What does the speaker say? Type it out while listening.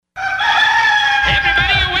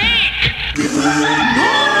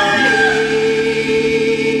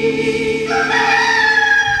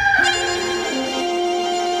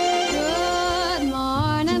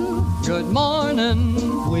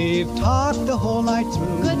whole night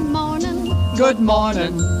through. Good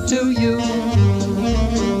morning to you.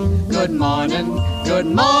 Good morning, good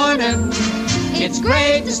morning. It's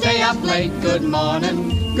great to stay up late. Good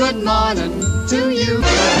morning to you.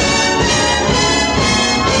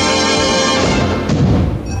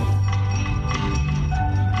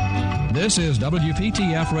 This is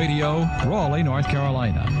WPTF Radio, Raleigh, North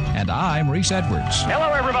Carolina, and I'm Reese Edwards.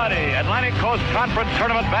 Hello, everybody. Atlantic Coast Conference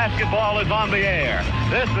Tournament basketball is on the air.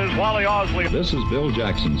 This is Wally Osley. This is Bill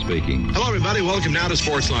Jackson speaking. Hello, everybody. Welcome now to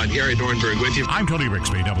Sportsline. Gary Dornberg with you. I'm Tony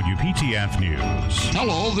Rixby, WPTF News.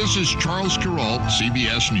 Hello, this is Charles Kuralt,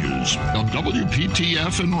 CBS News, on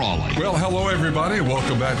WPTF in Raleigh. Well, hello, everybody.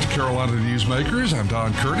 Welcome back to Carolina Newsmakers. I'm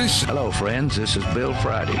Don Curtis. Hello, friends. This is Bill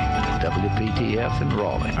Friday, WPTF in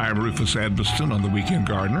Raleigh. I'm Rufus Adbiston on The Weekend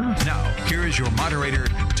Gardener. Now, here is your moderator,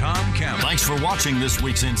 Tom Campbell. Thanks for watching this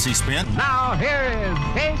week's NC Spin. Now, here is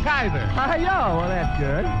Kay Kaiser. Well, that's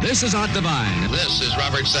good. This is Art Divine. This is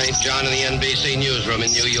Robert St. John in the NBC Newsroom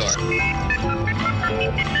in New York.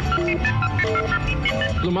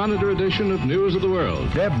 The Monitor edition of News of the World.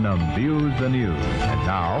 Debnam views the news. And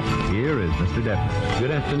now, here is Mr. Debnam.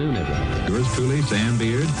 Good afternoon, everyone. Yours truly, Sam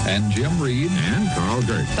Beard, and Jim Reed, and Carl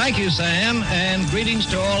Gert. Thank you, Sam, and greetings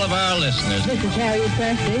to all of our listeners. This is Harriet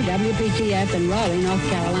Presley, WPTF in Raleigh, North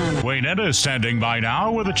Carolina. Wayne Etta is standing by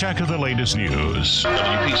now with a check of the latest news.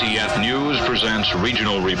 WPTF News presents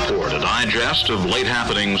Regional Report, a digest of late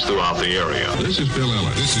happenings throughout the area. This is Bill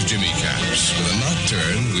Ellis. This is Jimmy Caps. With a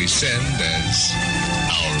nocturne we send as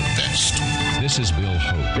our best. This is Bill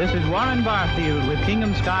Hope. This is Warren Barfield with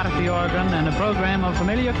Kingham Scott at the organ and a program of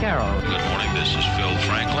familiar carols. Good morning, this is Phil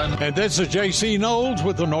Franklin. And this is J.C. Knowles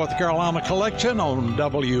with the North Carolina Collection on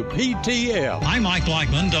WPTF. I'm Mike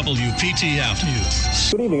Blackman, WPTF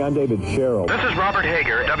News. Good evening, I'm David Sherrill. This is Robert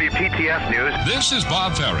Hager, WPTF News. This is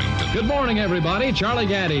Bob Farrington. Good morning, everybody. Charlie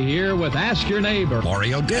Gaddy here with Ask Your Neighbor.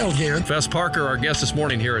 Laurie O'Dell here. Fess Parker, our guest this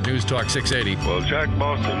morning here at News Talk 680. Well, Jack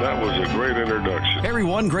Boston, that was a great introduction. Hey,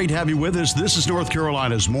 everyone, great to have you with us. This is North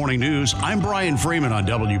Carolina's Morning News. I'm Brian Freeman on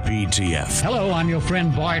WPTF. Hello, I'm your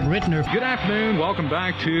friend Boyd Rittner. Good afternoon. Welcome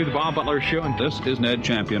back to the Bob Butler Show, and this is Ned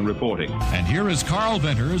Champion reporting. And here is Carl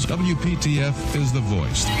Venters. WPTF is the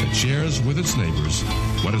voice that shares with its neighbors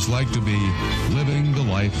what it's like to be living the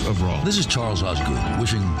life of Raleigh. This is Charles Osgood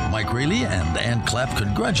wishing Mike Raley and Ann Clapp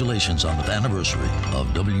congratulations on the anniversary of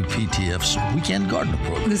WPTF's Weekend Gardener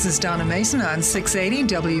program. This is Donna Mason on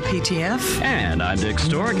 680 WPTF. And I'm Dick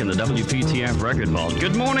Stork in the WPTF Record Vault.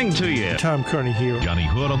 Good morning to you. Tom Kearney here. Johnny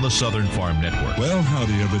Hood on the Southern Farm Network. Well,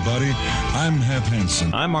 howdy, everybody. I'm Hap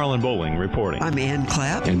Hansen. I'm Marlon Bowling reporting. I'm Ann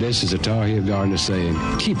Clapp. And this is a Tar Heel Gardener saying,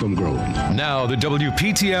 keep them growing. Now, the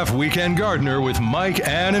WPTF Weekend Gardener with Mike,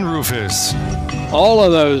 Ann, and Rufus. All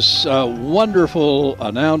of those wonderful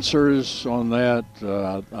announcers on that.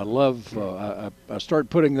 I love, I started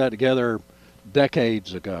putting that together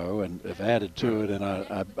decades ago and have added to it, and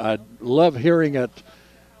I love hearing it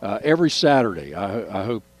every Saturday. I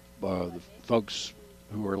hope the folks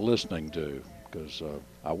who are listening do, because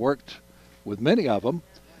I worked with many of them,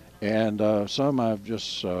 and some I've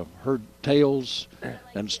just heard tales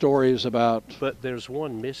and stories about. But there's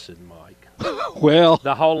one missing, Mike. Well,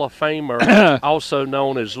 the Hall of Famer, also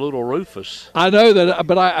known as Little Rufus. I know that,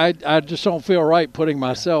 but I just don't feel right putting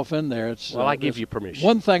myself in there. It's well, I give you permission.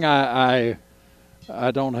 One thing I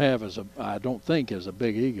don't have I don't think is a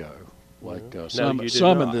big ego like some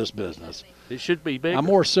in this business. It should be bigger. I'm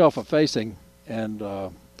more self-effacing and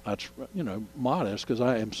modest, because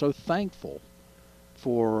I am so thankful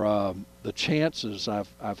for the chances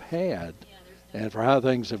I've had and for how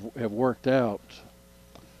things have worked out.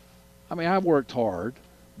 I mean, I've worked hard,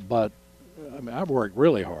 but I've worked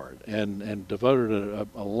really hard and devoted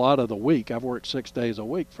a lot of the week. I've worked 6 days a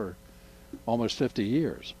week for almost 50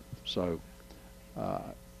 years. So, I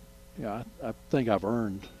think I've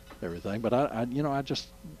earned everything. But I just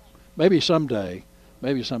maybe someday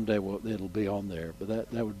it'll be on there.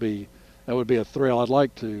 But that would be a thrill. I'd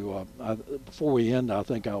like to before we end. I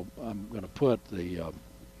think I'm going to put the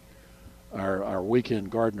our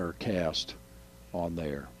Weekend Gardener cast on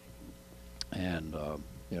there. And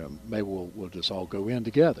maybe we'll just all go in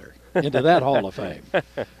together into that Hall of Fame.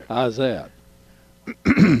 How's that?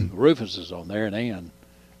 Rufus is on there, and Ann,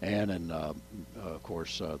 and of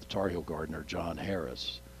course the Tar Heel Gardener John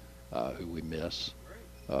Harris, who we miss,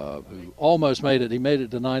 who almost made it. He made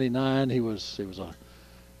it to 99. He was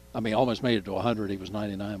almost made it to 100. He was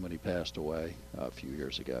 99 when he passed away a few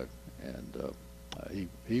years ago, and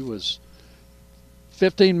he was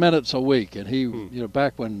 15 minutes a week, and he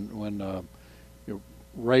back when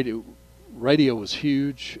radio was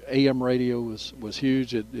huge. AM radio was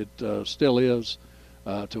huge. It still is.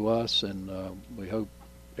 to us, and we hope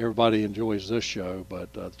everybody enjoys this show.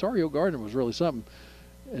 But the Tar Heel Gardener was really something.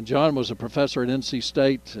 And John was a professor at NC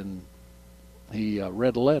State, and he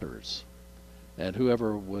read letters. And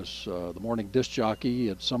whoever was the morning disc jockey,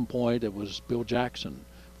 at some point it was Bill Jackson,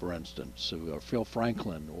 for instance, Phil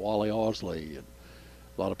Franklin, Wally Osley, and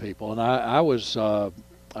a lot of people. And I was the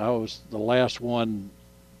last one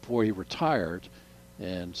before he retired.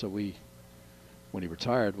 And so when he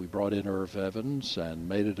retired, we brought in Irv Evans and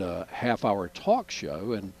made it a half-hour talk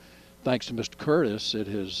show. And thanks to Mr. Curtis, it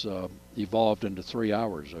has evolved into 3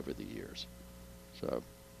 hours over the years. So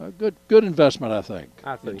a good investment, I think.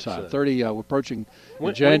 I think so. 30, we're approaching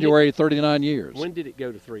in January 39 years. When did it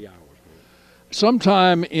go to 3 hours?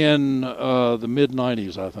 Sometime in the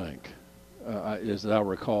mid-'90s, I think, as I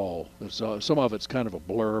recall. Some of it's kind of a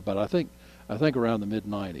blur, but I think around the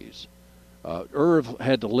mid-'90s. Irv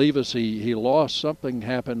had to leave us. He lost, something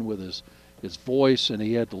happened with his voice, and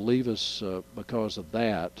he had to leave us because of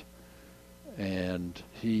that. And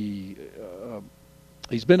he's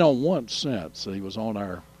been on once since. He was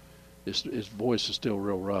on his voice is still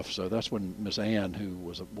real rough. So that's when Miss Ann, who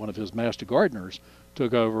was one of his master gardeners,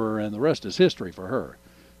 took over, and the rest is history for her.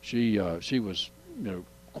 She was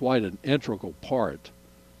quite an integral part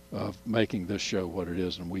of making this show what it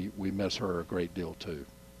is, and we miss her a great deal too.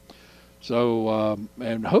 So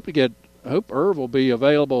and hope Irv will be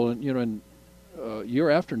available in year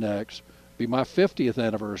after next. Be my 50th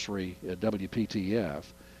anniversary at WPTF,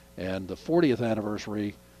 and the 40th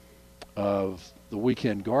anniversary of the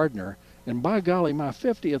Weekend Gardener, and by golly, my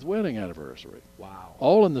 50th wedding anniversary. Wow!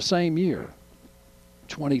 All in the same year,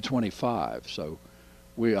 2025. So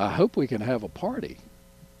I hope we can have a party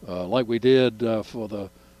like we did for the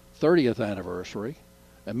 30th anniversary,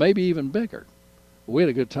 and maybe even bigger. We had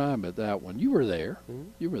a good time at that one. You were there. Mm-hmm.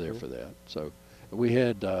 You were there for that. So we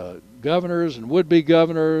had governors and would-be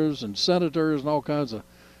governors and senators and all kinds of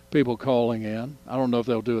people calling in. I don't know if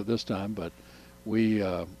they'll do it this time, but we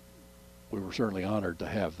were certainly honored to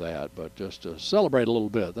have that. But just to celebrate a little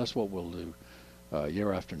bit, that's what we'll do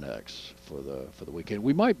year after next for the weekend.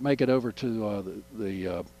 We might make it over to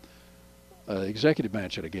the executive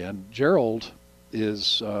mansion again. Gerald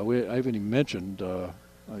is. I haven't even mentioned.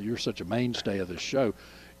 You're such a mainstay of this show.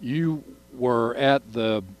 You were at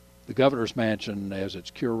the governor's mansion as its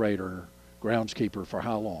curator, groundskeeper for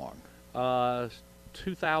how long?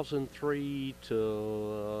 2003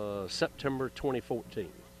 to September 2014.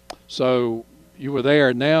 So you were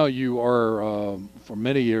there. Now you are, for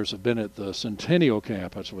many years, have been at the Centennial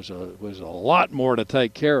campus, which was a lot more to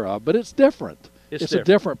take care of, but it's different. It's different.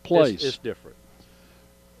 A different place. It's different.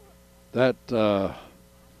 That.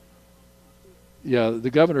 Yeah, the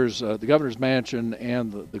governor's mansion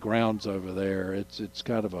and the grounds over there. It's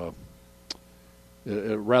kind of a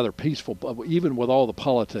rather peaceful, even with all the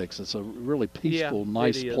politics. It's a really peaceful,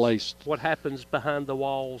 nice place. What happens behind the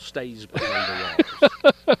walls stays behind the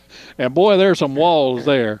walls. And boy, there's some walls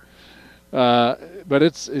there. But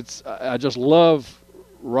it's. I just love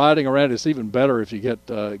riding around. It's even better if you get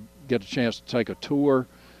a chance to take a tour.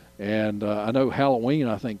 And I know Halloween,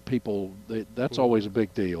 I think people, that's always a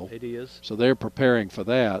big deal. It is. So they're preparing for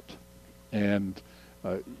that. And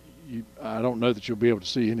I don't know that you'll be able to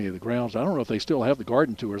see any of the grounds. I don't know if they still have the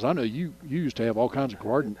garden tours. I know you used to have all kinds of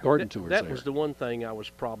garden tours there. That was the one thing I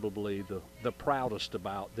was probably the proudest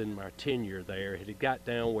about in my tenure there. It had got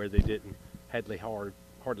down where they didn't hardly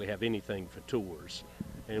have anything for tours.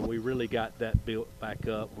 And we really got that built back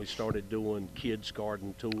up. We started doing kids'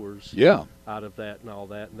 garden tours out of that and all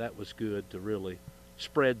that. And that was good to really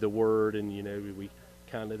spread the word. And, we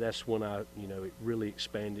that's when it really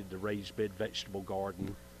expanded the raised bed vegetable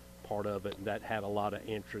garden part of it. And that had a lot of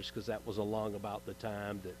interest because that was along about the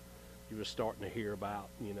time that you were starting to hear about,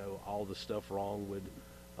 all the stuff wrong with,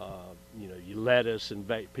 your lettuce and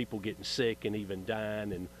people getting sick and even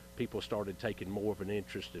dying. And people started taking more of an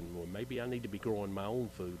interest in, well, maybe I need to be growing my own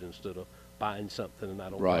food instead of buying something and I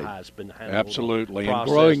don't know how it's been handled. Absolutely, and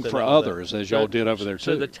growing for others, as y'all did over there too.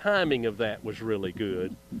 So the timing of that was really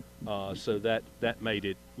good. So that made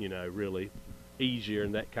it, really easier,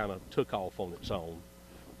 and that kind of took off on its own.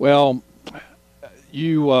 Well,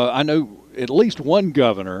 I know at least one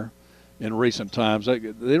governor in recent times. They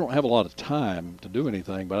don't have a lot of time to do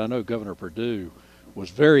anything, but I know Governor Perdue was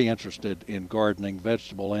very interested in gardening,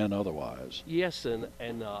 vegetable and otherwise. Yes, and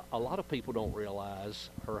a lot of people don't realize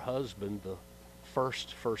her husband, the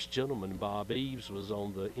first gentleman, Bob Eves, was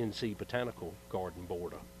on the NC Botanical Garden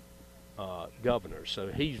Board of governors. So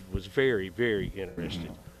he was very, very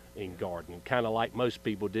interested in gardening. Kind of like most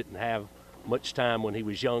people didn't have much time when he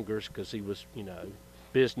was younger because he was,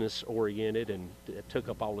 business oriented, and it took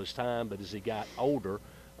up all his time. But as he got older,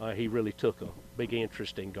 he really took a big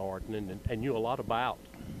interest in gardening and knew a lot about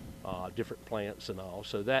different plants and all.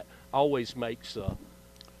 So that always makes a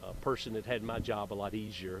person that had my job a lot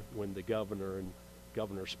easier when the governor and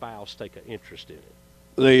governor's spouse take an interest in it.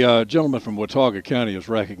 The gentleman from Watauga County is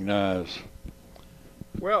recognized.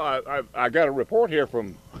 Well, I got a report here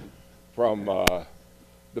from the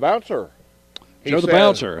bouncer. Joe the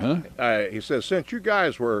bouncer, huh? He says, since you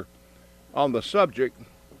guys were on the subject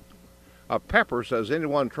of peppers, has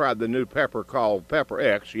anyone tried the new pepper called Pepper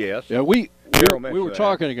X? Yes. Yeah, we were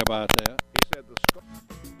talking about that. He said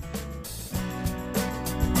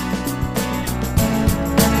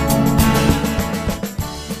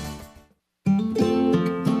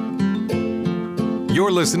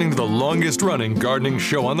You're listening to the longest-running gardening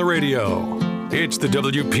show on the radio. It's the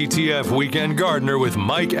WPTF Weekend Gardener with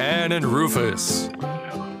Mike, Ann, and Rufus.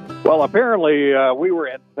 Well, apparently we were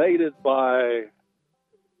invaded by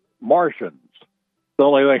Martians. The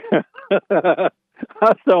only thing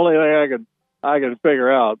that's the only thing I can figure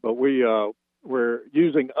out. But we're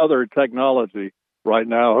using other technology right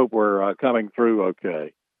now. Hope we're coming through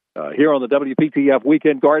okay. Here on the WPTF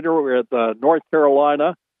Weekend Gardener, we're at the North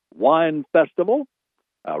Carolina Wine Festival.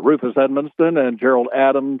 Rufus Edmonston and Gerald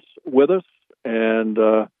Adams with us, and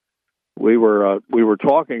we were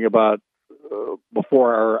talking about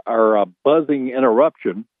before our buzzing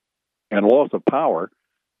interruption and loss of power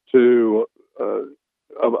about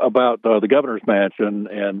the governor's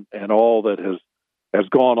mansion and all that has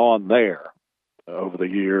gone on there over the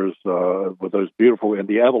years with those beautiful and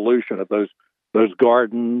the evolution of those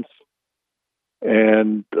gardens.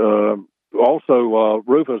 And also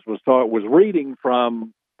Rufus was reading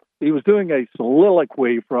from, he was doing a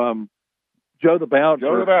soliloquy from Joe the Bouncer.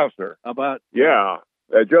 Joe the Bouncer. About Joe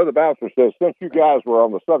the Bouncer says, since you guys were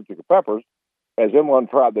on the subject of peppers, has anyone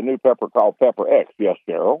tried the new pepper called Pepper X? Yes,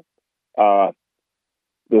 Gerald. The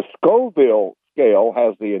Scoville scale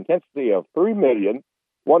has the intensity of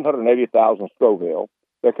 3,180,000 Scoville.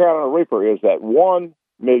 The Carolina Reaper is at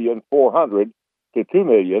 1,400,000 to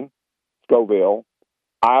 2,000,000 Scoville.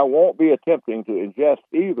 I won't be attempting to ingest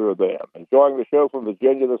either of them. Enjoying the show from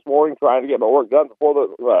Virginia this morning, trying to get my work done before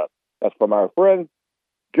the that's from our friend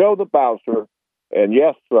Joe the Bouncer. And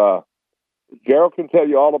yes, Gerald can tell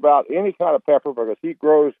you all about any kind of pepper because he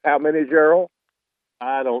grows how many, Gerald?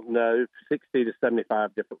 I don't know, 60 to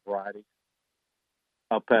 75 different varieties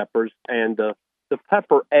of peppers. And the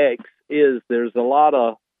Pepper X there's a lot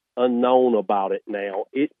of unknown about it now.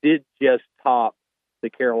 It did just top the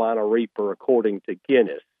Carolina Reaper according to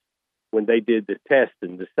Guinness when they did the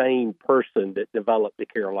testing. The same person that developed the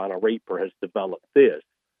Carolina Reaper has developed this.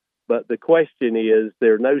 But the question is,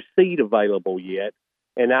 there's no seed available yet,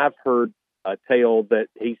 and I've heard a tale that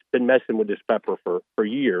he's been messing with this pepper for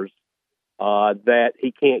years, that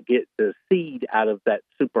he can't get the seed out of that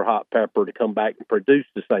super hot pepper to come back and produce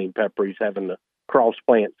the same pepper. He's having to cross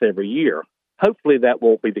plants every year. Hopefully that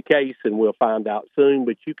won't be the case, and we'll find out soon,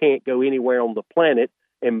 but you can't go anywhere on the planet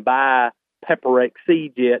and buy Pepper X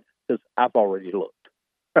seed yet because I've already looked.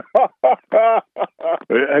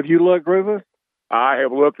 Have you looked, Rufus? I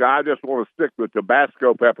have looked. I just want to stick with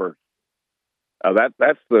Tabasco peppers.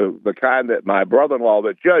 That's the kind that my brother-in-law,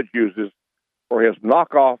 the judge, uses for his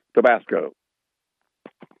knockoff Tabasco.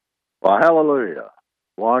 Well, hallelujah.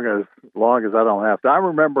 Long as I don't have to. I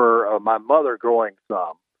remember my mother growing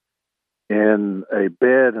some in a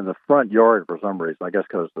bed in the front yard for some reason. I guess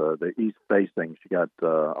because the east facing, she got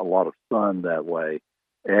a lot of sun that way,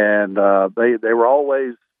 and they were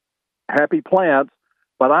always happy plants.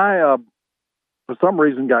 But I, for some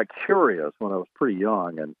reason, got curious when I was pretty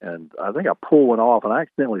young, and I think I pulled one off, and I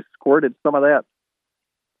accidentally squirted some of that,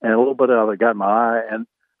 and a little bit of it got in my eye, and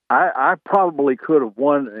I probably could have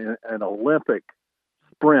won an Olympic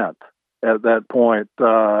sprint at that point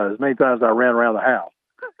as many times as I ran around the house.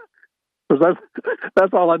 Because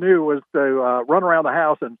that's all I knew was to run around the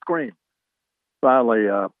house and scream. Finally,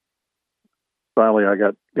 I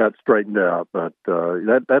got straightened out. But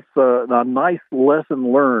that's a nice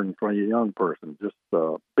lesson learned from a young person. Just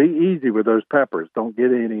be easy with those peppers. Don't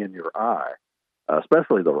get any in your eye,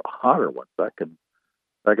 especially the hotter ones. That could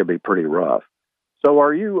be pretty rough. So,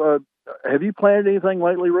 have you planted anything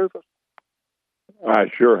lately, Rufus? I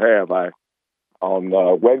sure have. On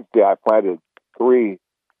Wednesday I planted 3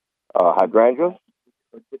 hydrangeas,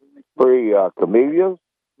 3 camellias,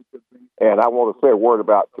 and I want to say a word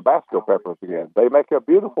about Tabasco peppers again. They make a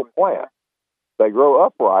beautiful plant. They grow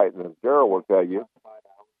upright, and as Gerald will tell you,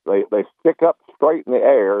 they stick up straight in the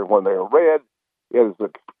air. And when they're red, it is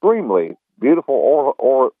an extremely beautiful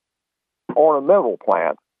ornamental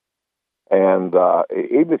plant. And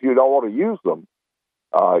even if you don't want to use them,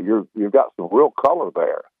 you've got some real color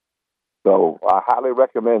there. So I highly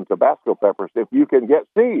recommend Tabasco peppers if you can get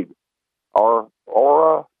seed or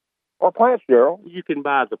plants, Gerald. You can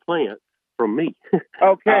buy the plants from me.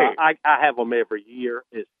 Okay. I have them every year.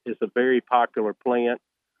 It's a very popular plant.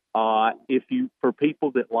 For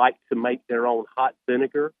people that like to make their own hot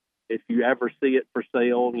vinegar, if you ever see it for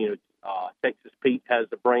sale, Texas Pete has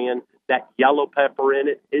a brand. That yellow pepper in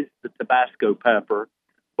it is the Tabasco pepper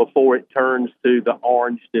before it turns to the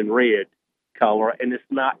orange and red color. And it's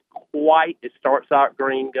not quite, it starts out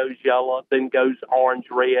green, goes yellow, then goes orange,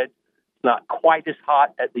 red. It's not quite as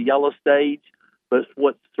hot at the yellow stage, but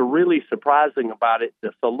what's really surprising about it,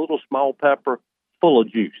 it's a little small pepper full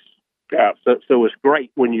of juice. Yeah. So it's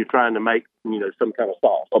great when you're trying to make, some kind of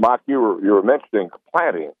sauce. Well, Mike, you were mentioning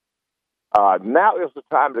planting. Now is the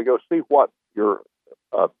time to go see what your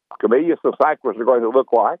camellias and cypress are going to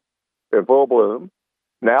look like in full bloom.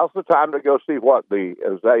 Now's the time to go see what the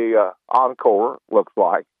Azalea Encore looks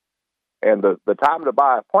like. And the time to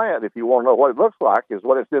buy a plant, if you want to know what it looks like, is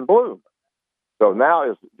when it's in bloom. So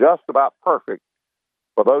now is just about perfect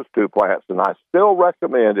for those two plants. And I still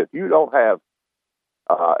recommend, if you don't have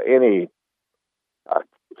any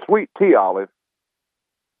sweet tea olive,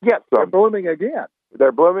 get some. They're blooming again.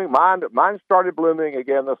 They're blooming. Mine started blooming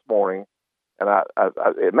again this morning. And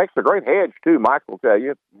it makes a great hedge, too, Mike will tell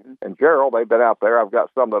you. And Gerald, they've been out there. I've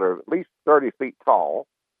got some that are at least 30 feet tall.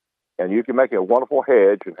 And you can make a wonderful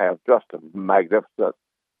hedge and have just a magnificent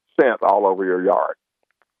scent all over your yard.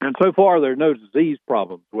 And so far, there are no disease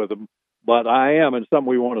problems with them. But and something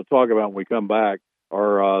we want to talk about when we come back,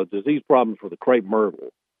 are disease problems with the crepe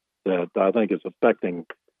myrtle that I think is going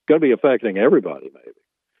to be affecting everybody,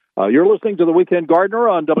 maybe. You're listening to The Weekend Gardener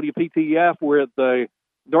on WPTF. We're at the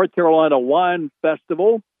North Carolina Wine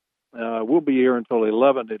Festival. We'll be here until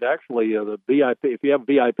 11. It actually, the VIP, if you have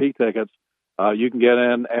VIP tickets, you can get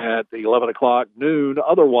in at 11 o'clock noon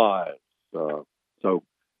otherwise. So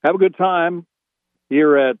have a good time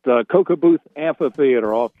here at Cocoa Booth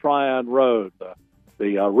Amphitheater off Tryon Road,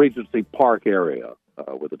 the Regency Park area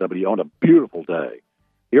with the W on a beautiful day.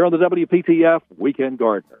 Here on the WPTF Weekend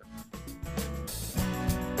Gardener.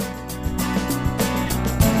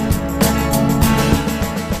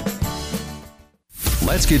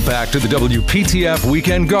 Let's get back to the WPTF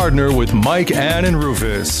Weekend Gardener with Mike, Ann, and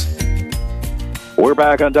Rufus. We're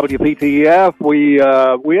back on WPTF.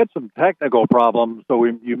 We had some technical problems, so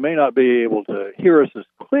you may not be able to hear us as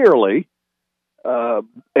clearly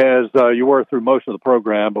as you were through most of the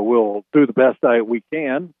program, but we'll do the best we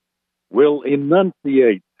can. We'll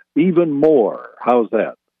enunciate even more. How's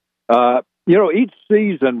that? Each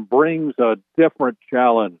season brings a different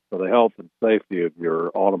challenge for the health and safety of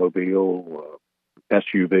your automobile,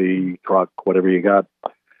 SUV, truck, whatever you got.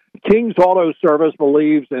 King's Auto Service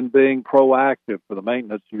believes in being proactive for the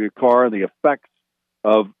maintenance of your car and the effects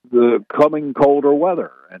of the coming colder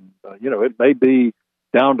weather. And, it may be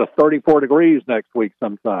down to 34 degrees next week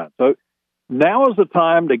sometime. So now is the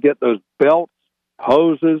time to get those belts,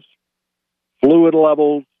 hoses, fluid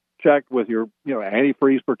levels checked with your,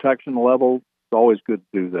 antifreeze protection levels. It's always good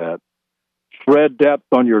to do that. Tread depth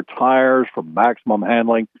on your tires for maximum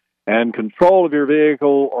handling and control of your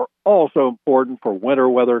vehicle are also important for winter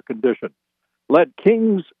weather conditions. Let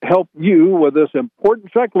King's help you with this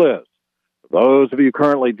important checklist. For those of you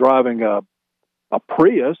currently driving a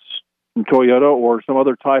Prius from Toyota or some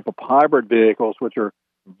other type of hybrid vehicles, which are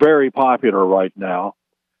very popular right now,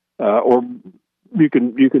 or you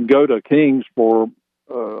can go to King's for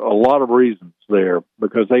a lot of reasons there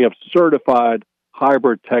because they have certified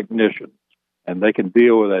hybrid technicians and they can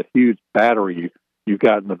deal with that huge battery you've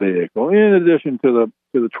got in the vehicle, in addition to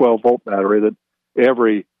the 12-volt battery that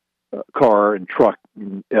every car and truck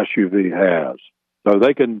and SUV has. So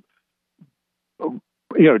they can,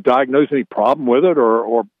 diagnose any problem with it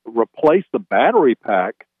or replace the battery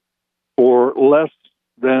pack for less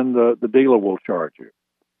than the dealer will charge you.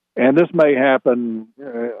 And this may happen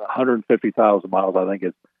 150,000 miles, I think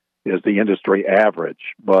is the industry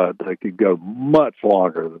average, but it could go much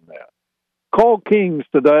longer than that. Call King's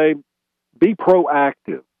today. Be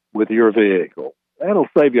proactive with your vehicle. That'll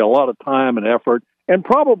save you a lot of time and effort and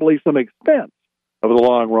probably some expense over the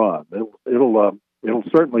long run. It'll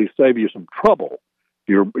certainly save you some trouble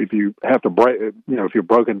if you have to break, if you're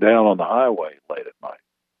broken down on the highway late at night,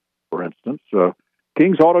 for instance.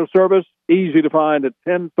 King's Auto Service, easy to find at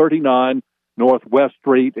 1039 Northwest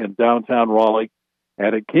Street in downtown Raleigh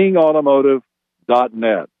and at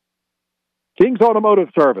kingautomotive.net. King's Automotive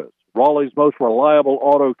Service, Raleigh's most reliable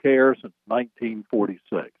auto care since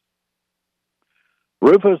 1946.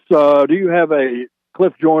 Rufus, do you have a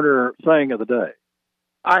Cliff Joyner saying of the day?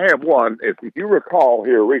 I have one. If you recall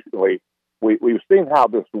here recently, we've seen how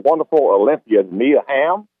this wonderful Olympian, Mia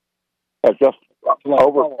Hamm, has just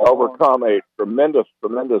overcome a tremendous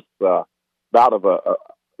bout of a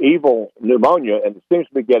evil pneumonia, and it seems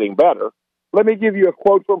to be getting better. Let me give you a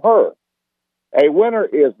quote from her. A winner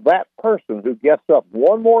is that person who gets up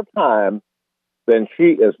one more time than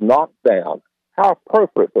she is knocked down. How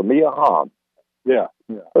appropriate for Mia Hamm. Yeah.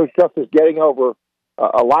 Who's just as getting over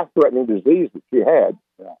a life-threatening disease that she had.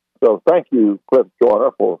 Yeah. So thank you, Cliff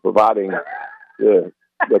Joyner, for providing the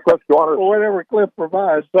Cliff Joyner or whatever Cliff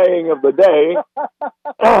provides saying of the day.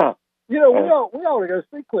 We ought to go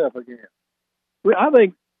see Cliff again. I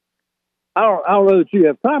think I don't know that you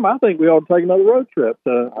have time. I think we ought to take another road trip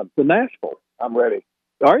to Nashville. I'm ready.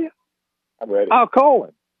 Are you? I'm ready. I'll call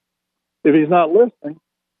him if he's not listening.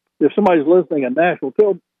 If somebody's listening in Nashville,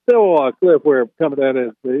 tell Cliff we're coming at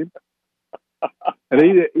his team. And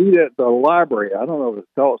eat at the library. I don't know if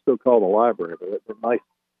it's still called the library, but it's a nice.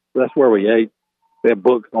 That's where we ate. They have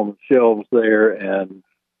books on the shelves there, and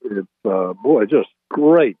it's just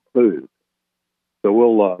great food. So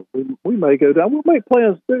we may go down. We'll make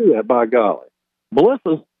plans to do that. By golly,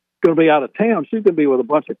 Melissa's going to be out of town. She's going to be with a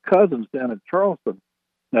bunch of cousins down in Charleston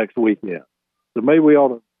next weekend. So maybe we ought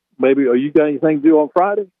to. Maybe you got anything to do on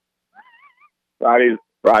Friday? Friday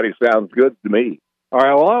sounds good to me. All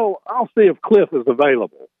right, well, I'll see if Cliff is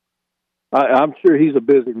available. I'm sure he's a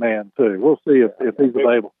busy man, too. We'll see if he's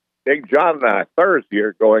available. Big John and I, Thursday,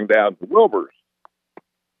 are going down to Wilbur's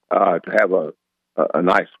to have a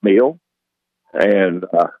nice meal. And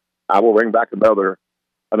I will bring back another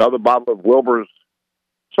bottle of Wilbur's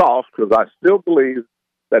sauce because I still believe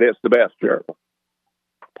that it's the best, Gerald.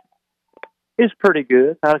 It's pretty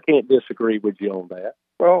good. I can't disagree with you on that.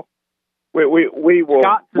 Well, we will.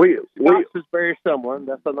 Scott's is very similar.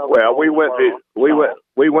 That's another. Well, we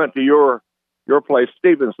went to your place,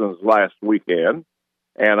 Stevenson's, last weekend,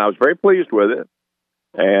 and I was very pleased with it.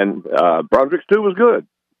 And Brunswick's too was good.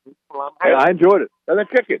 Well, I enjoyed it. And the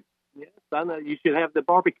chicken. Yes, I know you should have the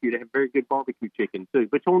barbecue. They have very good barbecue chicken too.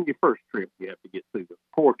 But on your first trip, you have to get through the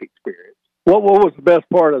pork experience. What was the best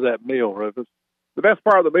part of that meal, Rufus? The best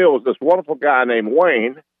part of the meal was this wonderful guy named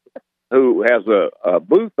Wayne, who has a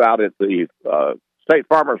booth out at the State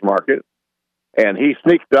Farmers Market, and he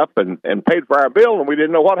sneaked up and paid for our bill, and we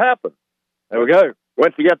didn't know what happened. There we go.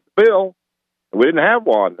 Went to get the bill, and we didn't have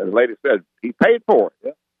one. And the lady said, he paid for it.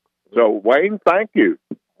 Yeah. So, Wayne, thank you.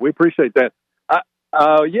 We appreciate that.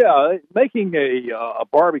 Making a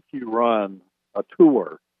barbecue run, a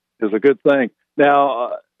tour, is a good thing.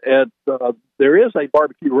 Now, there is a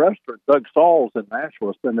barbecue restaurant, Doug Saul's in Nashville.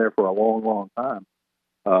 It's been there for a long, long time.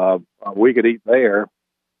 We could eat there,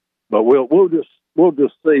 but we'll just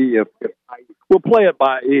see if we'll play it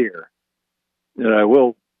by ear.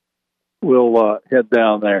 We'll head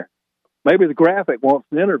down there. Maybe the Graphic wants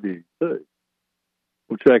an interview too.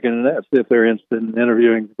 We'll check into that, see if they're interested in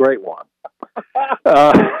interviewing the great one.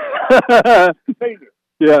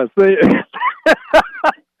 Yeah, see,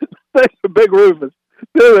 Big Rufus.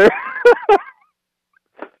 There.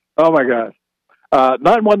 Oh my gosh.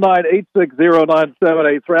 919-860-9783. I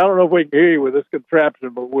don't know if we can hear you with this contraption,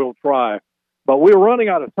 but we'll try. But we're running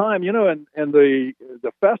out of time, and the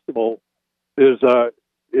festival is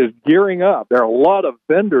gearing up. There are a lot of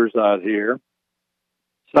vendors out here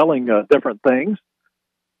selling different things.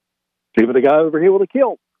 Even the guy over here with a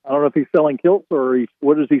kilt. I don't know if he's selling kilts or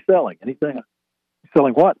what is he selling? Anything? He's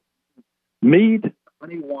selling what? Mead?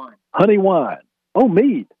 Honey wine. Honey wine. Oh,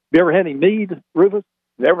 mead. Have you ever had any mead, Rufus?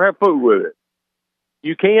 Never had food with it.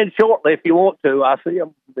 You can shortly if you want to. I see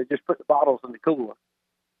them. They just put the bottles in the cooler.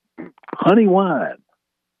 Honey wine.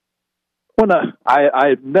 Well,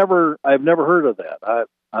 I've never heard of that.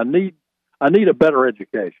 I need a better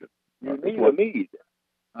education. You need a mead.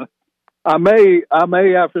 I may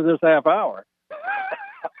after this half hour.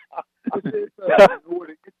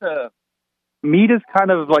 Mead is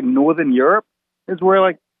kind of like Northern Europe is where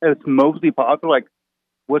it's mostly popular. Like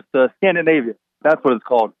what's the Scandinavia? That's what it's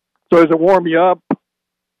called. So does it warm you up?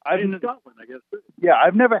 In Scotland, I guess. Yeah,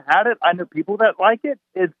 I've never had it. I know people that like it.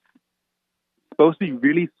 It's supposed to be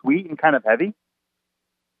really sweet and kind of heavy.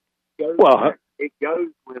 It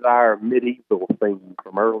goes with our medieval theme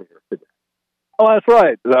from earlier today. Oh, that's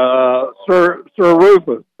right, Sir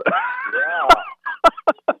Rufus.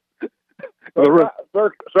 Yeah.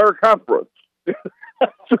 Circumference.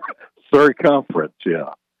 Circumference,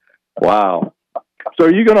 yeah. Wow. So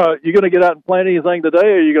you gonna get out and plant anything today,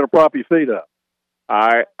 or are you gonna prop your feet up?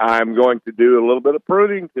 I'm going to do a little bit of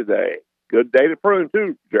pruning today. Good day to prune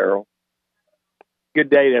too, Gerald. Good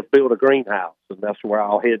day to build a greenhouse, and that's where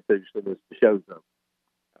I'll head to as soon as the show's up.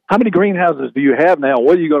 How many greenhouses do you have now?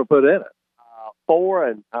 What are you going to put in it? 4,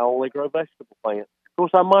 and I only grow vegetable plants. Of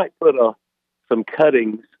course, I might put some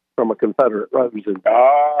cuttings from a Confederate rose in.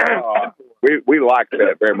 We like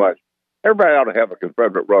that very much. Everybody ought to have a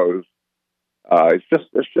Confederate rose. It's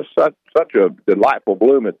just such a delightful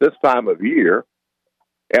bloom at this time of year.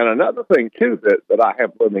 And another thing too that I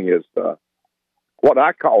have blooming is what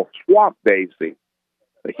I call swamp daisy.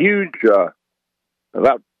 A huge,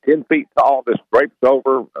 about 10 feet tall, this drapes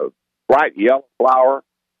over a bright yellow flower.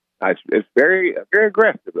 It's very very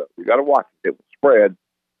aggressive though. You got to watch it. It will spread,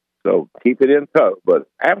 so keep it in tow. But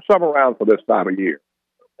have some around for this time of year.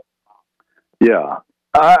 Yeah.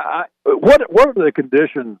 What are the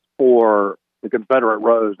conditions for the Confederate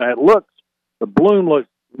rose? Now the bloom looks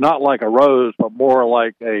not like a rose, but more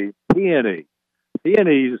like a peony.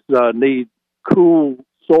 Peonies need cool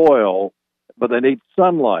soil, but they need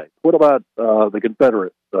sunlight. What about the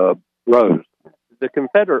Confederate rose? The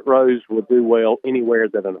Confederate rose will do well anywhere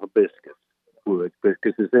that an hibiscus would,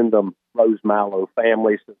 because it's in the rose mallow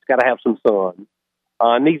family, so it's got to have some sun.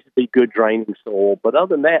 Needs to be good draining soil, but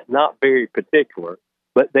other than that, not very particular.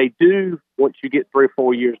 But they do, once you get 3 or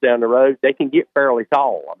 4 years down the road, they can get fairly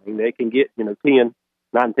tall. I mean, they can get 9,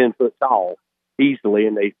 10 foot tall easily,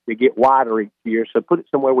 and they get wider each year. So put it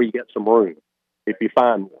somewhere where you get some room if you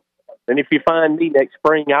find one. And if you find me next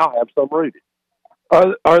spring, I'll have some rooted.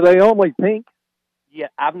 Are they only pink? Yeah,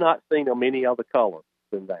 I've not seen them any other color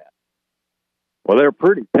than that. Well, they're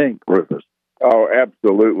pretty pink, Rufus. Oh,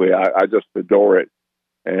 absolutely. I just adore it.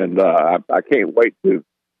 And I can't wait to,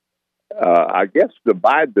 I guess,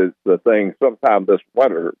 divide the thing sometime this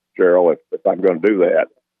winter, Gerald, if I'm going to do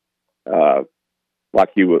that, like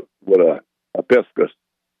you would a hibiscus.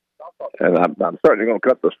 And I'm certainly going to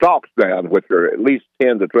cut the stalks down, which are at least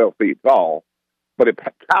 10 to 12 feet tall. But it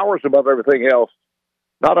towers above everything else,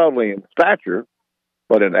 not only in stature,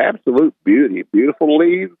 but in absolute beauty. Beautiful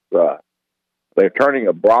leaves. They're turning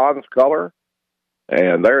a bronze color.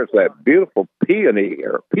 And there's that beautiful peony,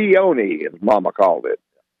 or peony, as Mama called it.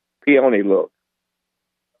 Peony look.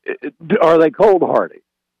 Are they cold hardy?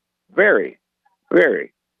 Very,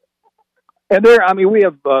 very. And we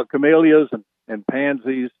have camellias and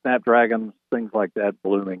pansies, snapdragons, things like that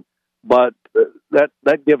blooming. But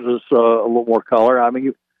that gives us a little more color. I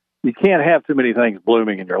mean, you can't have too many things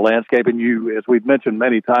blooming in your landscape, and you, as we've mentioned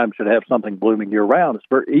many times, should have something blooming year-round. It's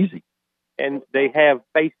very easy. And they have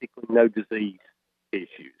basically no disease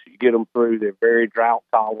issues. You get them through. They're very drought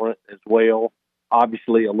tolerant as well.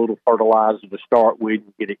 Obviously, a little fertilizer to start with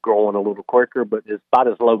and get it growing a little quicker, but it's about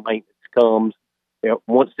as low maintenance comes.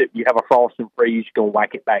 Once you have a frost and freeze, you're going to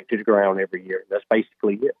whack it back to the ground every year. That's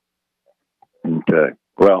basically it. Okay.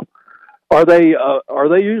 Well, are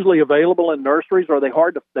they usually available in nurseries? Or are they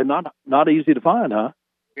hard to? They're not easy to find, huh?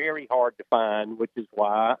 Very hard to find, which is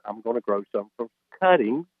why I'm going to grow some from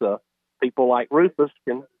cuttings. People like Rufus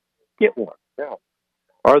can get one. Yeah.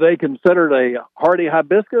 Are they considered a hardy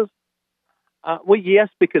hibiscus? Well, yes,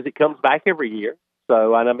 because it comes back every year.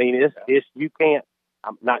 So, and I mean, it's you can't.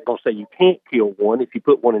 I'm not going to say you can't kill one. If you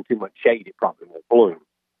put one in too much shade, it probably won't bloom.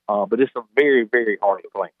 But it's a very, very hardy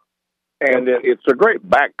plant. And it's a great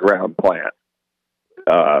background plant.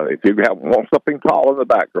 If you want something tall in the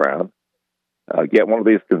background, get one of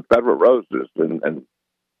these Confederate roses and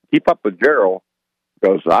keep up with Gerald,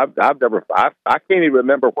 because I can't even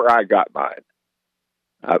remember where I got mine.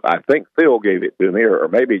 I think Phil gave it to me, or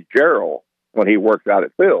maybe Gerald when he worked out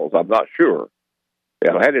at Phil's. I'm not sure.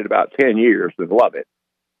 Yeah, I had it about 10 years and love it.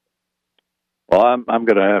 Well, I'm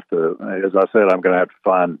going to have to, as I said, I'm going to have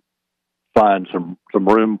to find some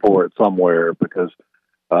room for it somewhere, because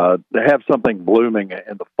to have something blooming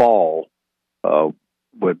in the fall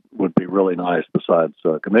would be really nice. Besides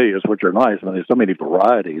camellias, which are nice. I mean, there's so many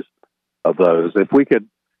varieties of those. If we could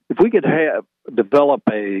develop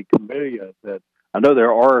a camellia that, I know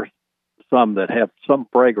there are some that have some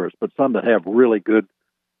fragrance, but some that have really good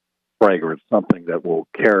fragrance, something that will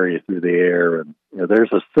carry through the air. And there's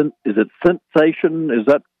is it Sensation?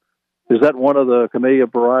 Is that one of the camellia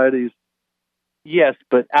varieties? Yes,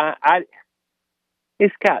 but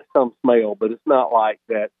it's got some smell, but it's not like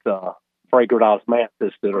that fragrant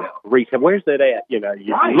osmanthus that are recent. Where's that at?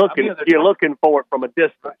 You're looking for it from a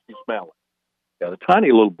distance. You smell it. Yeah, the tiny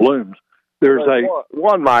little blooms. There's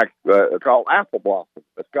one Mike called Apple Blossom.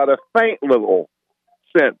 It's got a faint little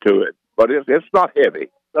scent to it, but it's not heavy.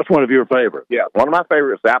 That's one of your favorites. Yeah, one of my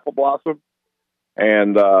favorites is Apple Blossom.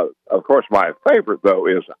 And, of course, my favorite, though,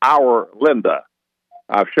 is Our Linda.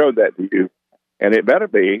 I've showed that to you, and it better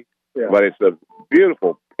be, but it's a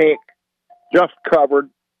beautiful pink, just covered,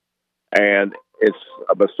 and it's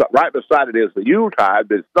right beside it is the Yuletide,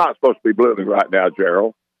 but it's not supposed to be blooming right now,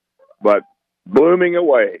 Gerald. but blooming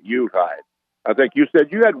away, Yuletide. I think you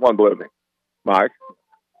said you had one blooming, Mike.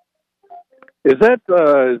 Is that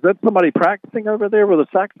somebody practicing over there with a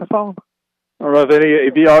saxophone? I don't know if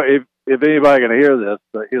anybody can hear this,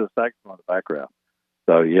 but hear the saxophone in the background.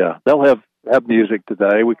 So yeah, they'll have music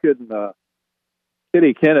today. We couldn't.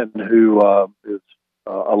 Kitty Kennan, who is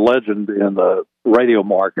a legend in the radio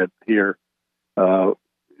market here, was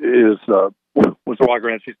walking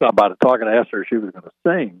around. She stopped by to talk, and I asked her if she was going to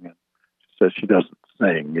sing. And she said she doesn't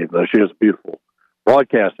sing, even though she has a beautiful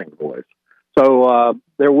broadcasting voice. So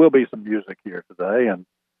there will be some music here today, and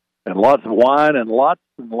lots of wine and lots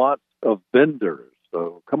of vendors.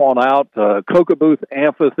 So come on out, Cocoa Booth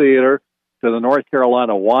Amphitheater, to the North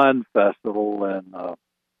Carolina Wine Festival, and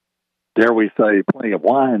dare we say, plenty of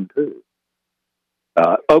wine too.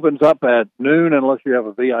 Opens up at noon unless you have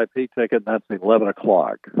a VIP ticket, and that's 11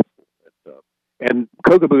 o'clock. And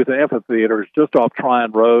Cocoa Booth Amphitheater is just off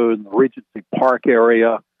Tryon Road in the Regency Park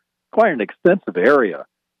area. Quite an extensive area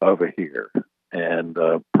over here, and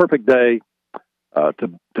perfect day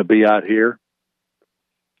to be out here.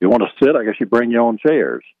 If you want to sit, I guess you bring your own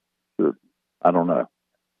chairs. I don't know,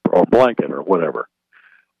 or a blanket or whatever.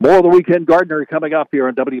 More of the Weekend Gardener coming up here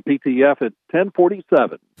on WPTF at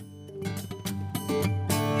 10:47.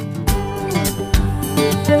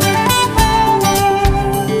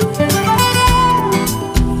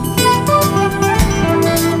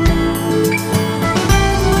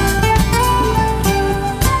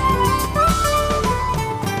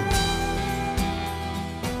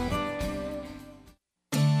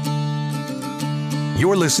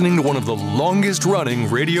 You're listening to one of the longest-running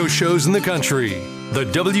radio shows in the country, the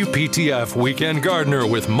WPTF Weekend Gardener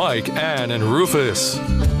with Mike, Ann, and Rufus.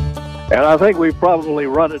 And I think we've probably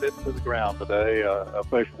run it into the ground today,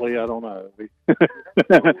 officially. I don't know.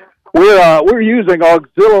 We're using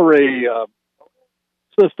auxiliary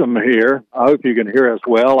system here. I hope you can hear us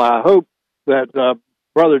well. I hope that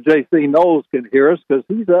Brother J.C. Knowles can hear us, because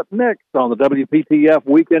he's up next on the WPTF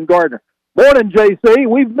Weekend Gardener. Morning, J.C.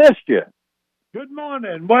 We've missed you. Good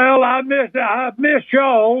morning. Well, I miss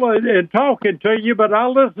y'all and talking to you, but I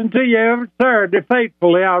listen to you every Saturday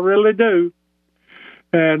faithfully. I really do.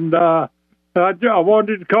 And I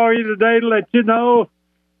wanted to call you today to let you know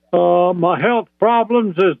my health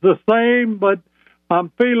problems is the same, but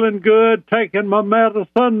I'm feeling good, taking my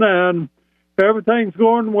medicine, and everything's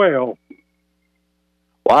going well.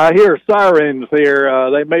 Well, I hear sirens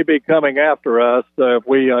here. They may be coming after us if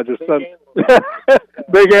we just...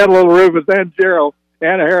 Big Ed, Little Rufus, and Gerald,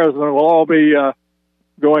 and Harrison will all be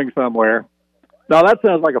going somewhere. Now, that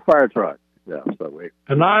sounds like a fire truck. Yeah, so we.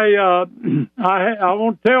 And I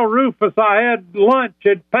won't tell Rufus I had lunch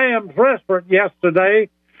at Pam's restaurant yesterday,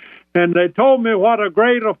 and they told me what a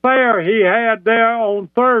great affair he had there on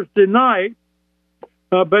Thursday night.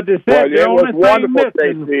 But they said the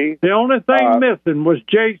only thing missing was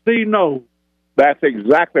J.C. Knowles. That's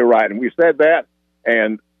exactly right, and we said that,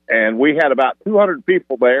 and we had about 200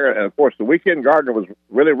 people there, and of course the Weekend Gardener was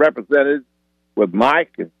really represented with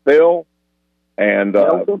Mike and Phil and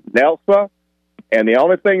Nelsa, and the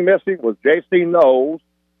only thing missing was J.C. Knowles,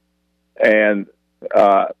 and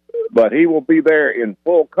but he will be there in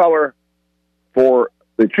full color for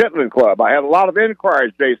the Chitlin Club. I had a lot of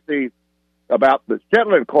inquiries, J.C., about the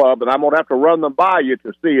Chitlin Club, and I'm going to have to run them by you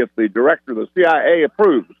to see if the director of the CIA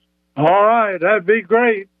approves. All right, that'd be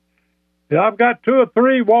great. I've got 2 or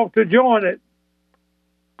 3 want to join it.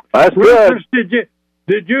 That's Rufus, good.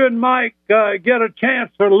 Did you and Mike get a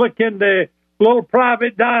chance to look in the little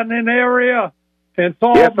private dining area and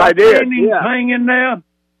saw yes, the I did. paintings hanging there?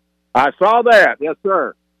 I saw that. Yes,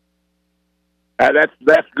 sir.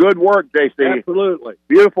 That's good work, J.C. Absolutely.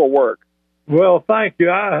 Beautiful work. Well, thank you.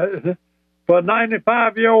 For a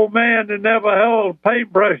 95-year-old man that never held a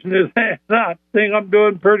paintbrush in his hand, I think I'm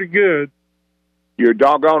doing pretty good. You're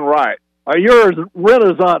doggone right. You're a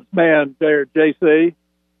Renaissance man there, J.C.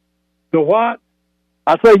 The what?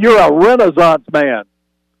 I say you're a Renaissance man.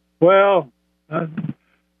 Well,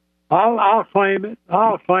 I'll claim it.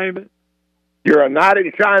 I'll claim it. You're a knight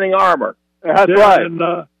in shining armor. That's right. And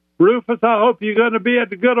Rufus, I hope you're going to be at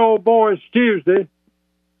the Good Old Boys Tuesday.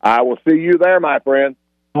 I will see you there, my friend.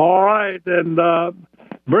 All right, and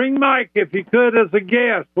bring Mike if you could as a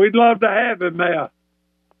guest. We'd love to have him there.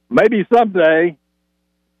 Maybe someday.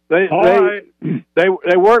 They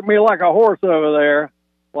work me like a horse over there,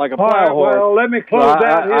 like a plow horse. Well, let me close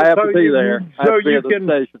out here. I have to be there. So you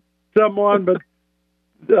can someone. But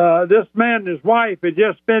this man and his wife had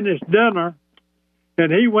just finished dinner,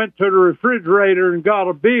 and he went to the refrigerator and got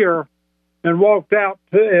a beer, and walked out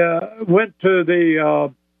went to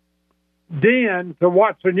the den to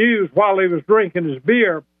watch the news while he was drinking his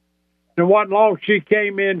beer. And wasn't long she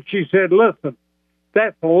came in, she said, listen,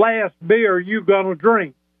 that's the last beer you're going to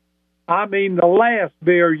drink. I mean the last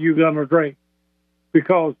beer you're going to drink,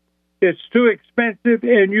 because it's too expensive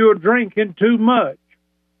and you're drinking too much.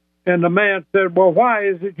 And the man said, well, why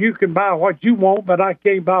is it you can buy what you want, but I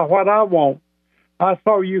can't buy what I want? I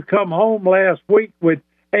saw you come home last week with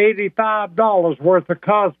 $85 worth of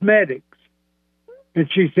cosmetics. And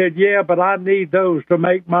she said, yeah, but I need those to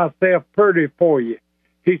make myself pretty for you.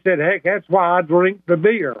 He said, heck, that's why I drink the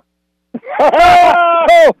beer.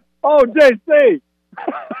 JC.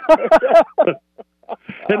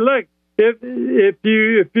 And look, if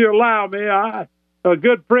you allow me, a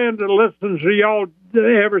good friend that listens to y'all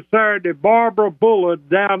every Saturday, Barbara Bullard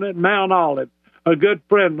down at Mount Olive, a good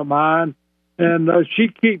friend of mine, and she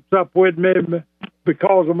keeps up with me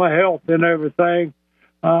because of my health and everything.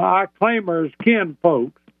 I claim her as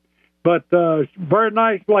kinfolk, but very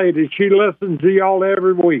nice lady. She listens to y'all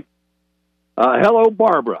every week. Hello,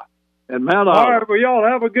 Barbara, and Mount Olive. All right, well, y'all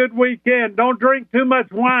have a good weekend. Don't drink too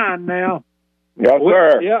much wine now. Yes,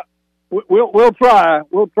 sir. Yeah, we'll try.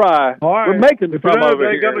 We'll try. All right. We're making if some over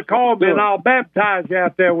they're here. They're going to call me, and I'll baptize you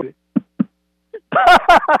out there with it.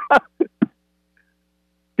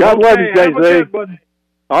 God love you, have a JC. good one.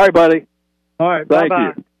 All right, buddy. All right, thank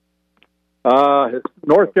bye-bye. you.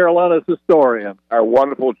 North Carolina's historian, our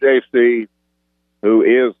wonderful JC, who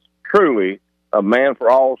is truly a man for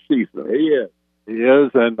all seasons. He is. He is,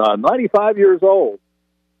 and 95 years old.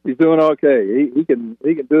 He's doing okay. He can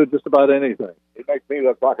do just about anything. He makes me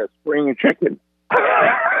look like a spring chicken.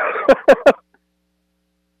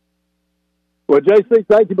 Well, JC,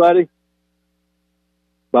 thank you, buddy.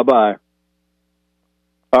 Bye-bye.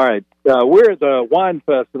 All right. We're at the Wine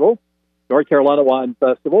Festival, North Carolina Wine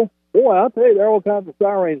Festival. Boy, I'll tell you, there are all kinds of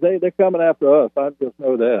sirens. They're coming after us. I just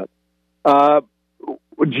know that.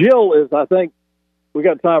 Jill is, I think, we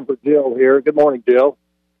got time for Jill here. Good morning, Jill.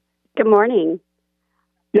 Good morning.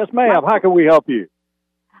 Yes, ma'am. How can we help you?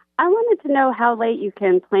 I wanted to know how late you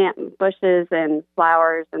can plant bushes and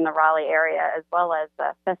flowers in the Raleigh area, as well as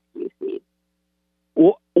fescue seeds.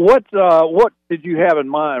 What did you have in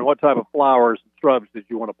mind? What type of flowers and shrubs did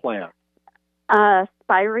you want to plant?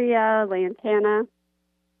 Spirea, lantana.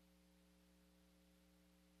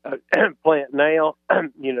 Plant now.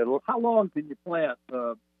 How long can you plant?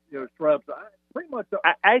 Shrubs. Pretty much.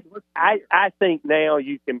 I think now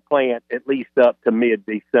you can plant at least up to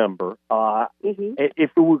mid-December.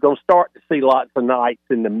 If we were going to start to see lots of nights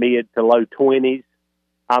in the mid to low 20s,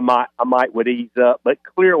 I might would ease up. But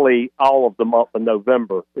clearly, all of the month of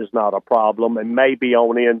November is not a problem, and maybe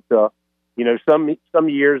on into, some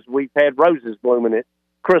years we've had roses blooming at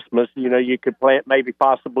Christmas. You could plant maybe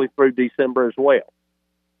possibly through December as well.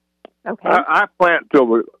 Okay. I plant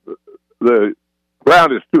till the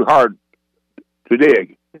ground is too hard to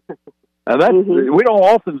dig. And that's we don't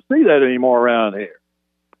often see that anymore around here.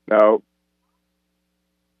 No.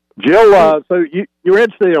 Jill, so you're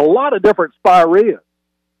interested in a lot of different spireas.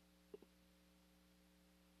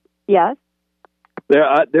 Yes. There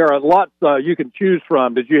are lots you can choose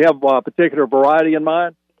from. Did you have a particular variety in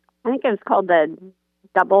mind? I think it was called the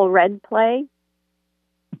double red play.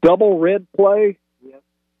 Double red play?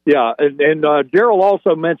 Yeah, and Gerald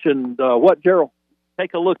also mentioned, what, Gerald?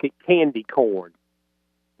 Take a look at candy corn.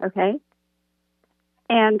 Okay.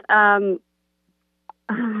 And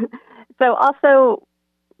so also,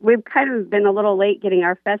 we've kind of been a little late getting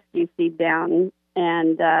our fescue seed down,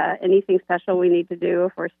 and anything special we need to do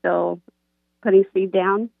if we're still putting seed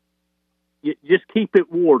down? You just keep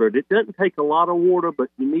it watered. It doesn't take a lot of water, but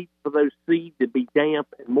you need for those seeds to be damp.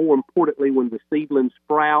 And more importantly, when the seedlings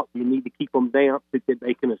sprout, you need to keep them damp so that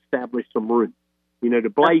they can establish some roots. The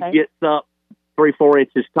blade gets up 3-4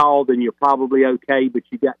 inches tall, then you're probably okay, but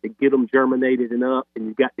you got to get them germinated and up, and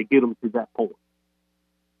you've got to get them to that point.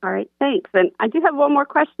 All right, thanks. And I do have one more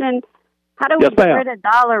question. How do we get rid of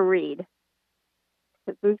dollar weed?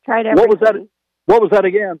 Because we've tried everything. What was that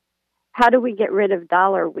again? How do we get rid of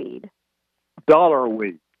dollar weed? Dollar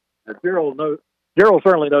weed. Gerald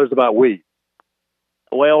certainly knows about weed.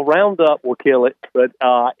 Well, Roundup will kill it, but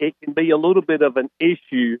it can be a little bit of an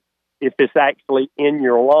issue if it's actually in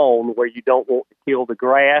your lawn where you don't want to kill the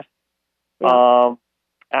grass. Yeah.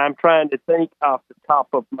 I'm trying to think off the top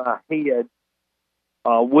of my head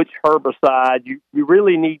which herbicide. You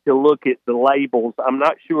really need to look at the labels. I'm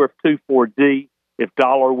not sure if 2,4-D, if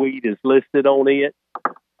dollar weed is listed on it.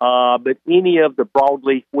 But any of the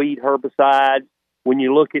broadleaf weed herbicides, when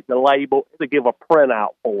you look at the label, it'll give a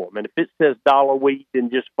printout for them. And if it says dollar weed, then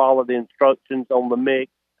just follow the instructions on the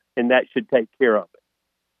mix, and that should take care of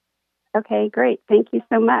it. Okay, great. Thank you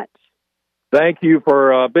so much. Thank you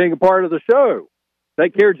for being a part of the show.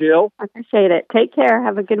 Take care, Jill. I appreciate it. Take care.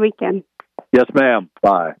 Have a good weekend. Yes, ma'am.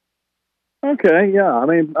 Bye. Okay, yeah. I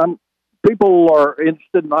mean, people are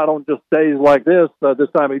interested not on just days like this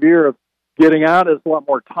time of year of getting out. It's a lot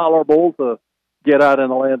more tolerable to get out in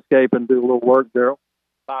the landscape and do a little work, Daryl.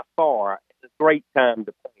 By far, it's a great time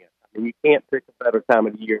to plant. I mean, you can't pick a better time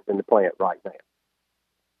of the year than to plant right now.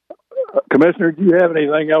 Commissioner, do you have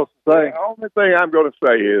anything else to say? The only thing I'm going to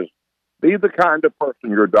say is be the kind of person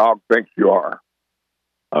your dog thinks you are.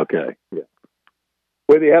 Okay. Yeah.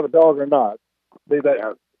 Whether you have a dog or not, be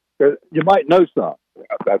that. You might know some.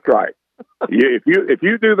 Yeah, that's right. If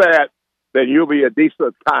you do that, then you'll be a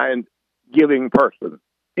decent, kind, giving person.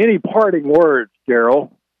 Any parting words,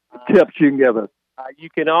 Gerald? Tips you can give us? You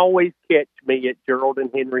can always catch me at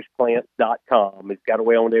GeraldandHenry'sPlants.com. It's got a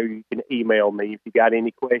way on there you can email me. If you got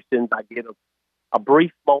any questions, I get a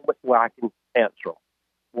brief moment where I can answer them.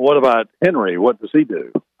 What about Henry? What does he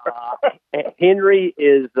do? Henry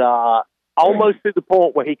is almost to the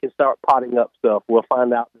point where he can start potting up stuff. We'll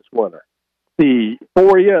find out this winter. He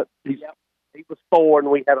 4 yet? Yep. He was 4,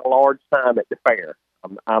 and we had a large time at the fair.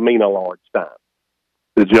 I mean a large time.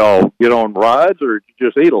 Did y'all get on rides, or did you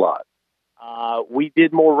just eat a lot? We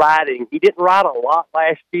did more riding. He didn't ride a lot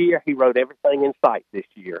last year. He rode everything in sight this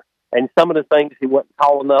year. And some of the things he wasn't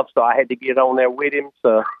tall enough, so I had to get on there with him.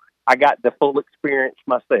 So I got the full experience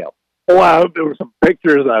myself. Wow, there were some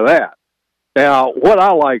pictures of that. Now, what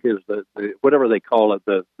I like is the whatever they call it,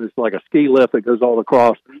 it's like a ski lift that goes all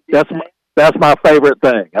across. That's my favorite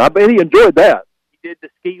thing. I bet he enjoyed that. He did the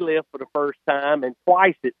ski lift for the first time, and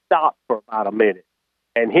twice it stopped for about a minute.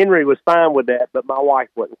 And Henry was fine with that, but my wife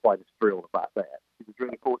wasn't quite as thrilled about that. She was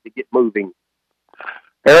really important to get moving.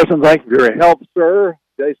 Harrison, thank you for your help, sir.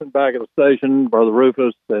 Jason back at the station, Brother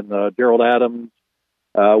Rufus, and Gerald Adams.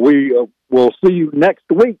 We will see you next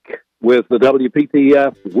week with the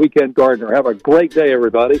WPTF Weekend Gardener. Have a great day,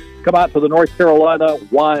 everybody. Come out to the North Carolina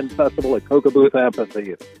Wine Festival at Cocoa Booth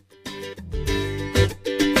Amphitheater.